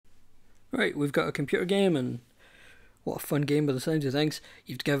Right, we've got a computer game, and what a fun game by the sounds of things.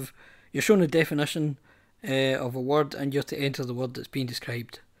 You're shown a definition of a word, and you have to enter the word that's being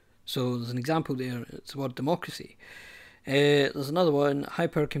described. So there's an example there, it's the word democracy. There's another one,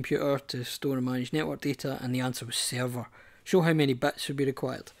 high-power computer to store and manage network data, and the answer was server. Show how many bits would be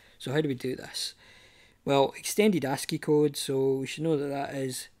required. So how do we do this? Well, extended ASCII code, so we should know that that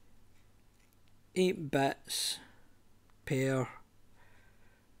is 8 bits per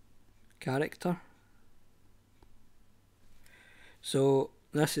character. So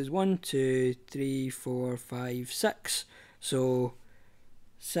this is 1, 2, 3, 4, 5, 6. So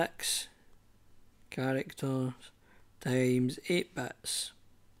 6 characters times 8 bits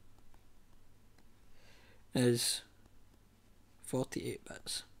is 48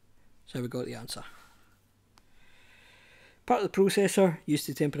 bits. So we got the answer. Part of the processor used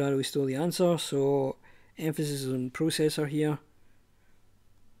to temporarily store the answer, so emphasis on processor here.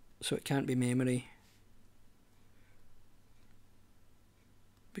 So it can't be memory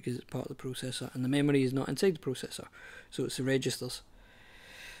because it's part of the processor, and the memory is not inside the processor, so it's the registers.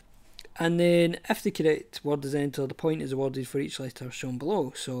 And then if the correct word is entered, the point is awarded for each letter shown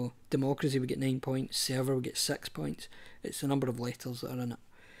below. So democracy we get 9 points, server we get 6 points. It's the number of letters that are in it.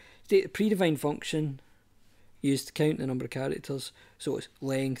 State a predefined function used to count the number of characters, so it's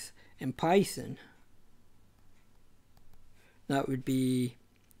length. In Python, that would be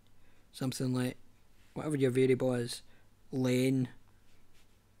something like whatever your variable is, len,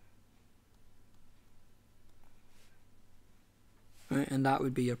 right, and that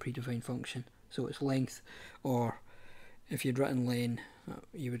would be your predefined function. So it's length, or if you'd written len,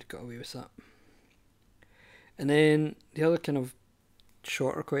 you would have got away with that. And then the other kind of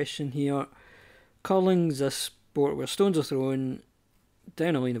shorter question here, curling's a sport where stones are thrown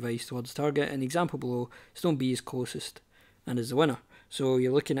down a line of ice towards target. In the example below, stone B is closest and is the winner. So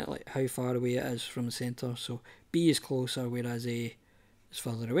you're looking at like how far away it is from the centre. So B is closer, whereas A is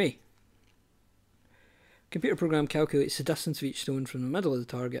further away. Computer program calculates the distance of each stone from the middle of the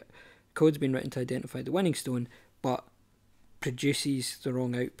target. Code's been written to identify the winning stone, but produces the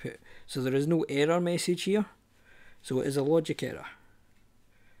wrong output. So there is no error message here. So it is a logic error.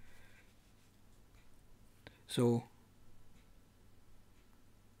 So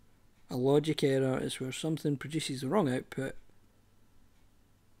a logic error is where something produces the wrong output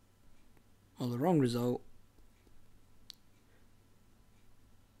or the wrong result,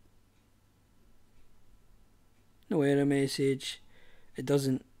 no error message, it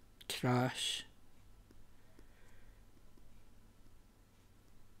doesn't crash,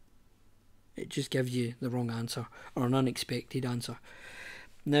 it just gives you the wrong answer or an unexpected answer.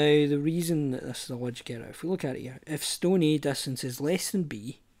 Now the reason that this is a logic error, if we look at it here, if stone A distance is less than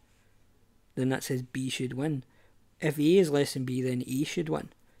B, then that says B should win. If A is less than B, then A should win.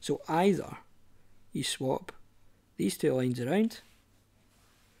 So either you swap these two lines around,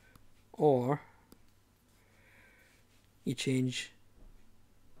 or you change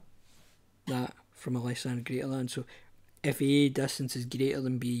that from a less than or greater than. So if A distance is greater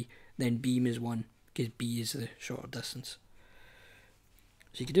than B, then B is 1, because B is the shorter distance.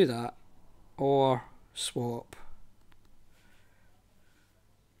 So you could do that, or swap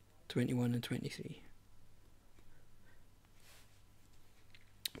 21 and 23.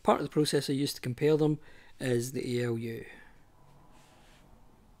 Part of the processor used to compare them is the ALU.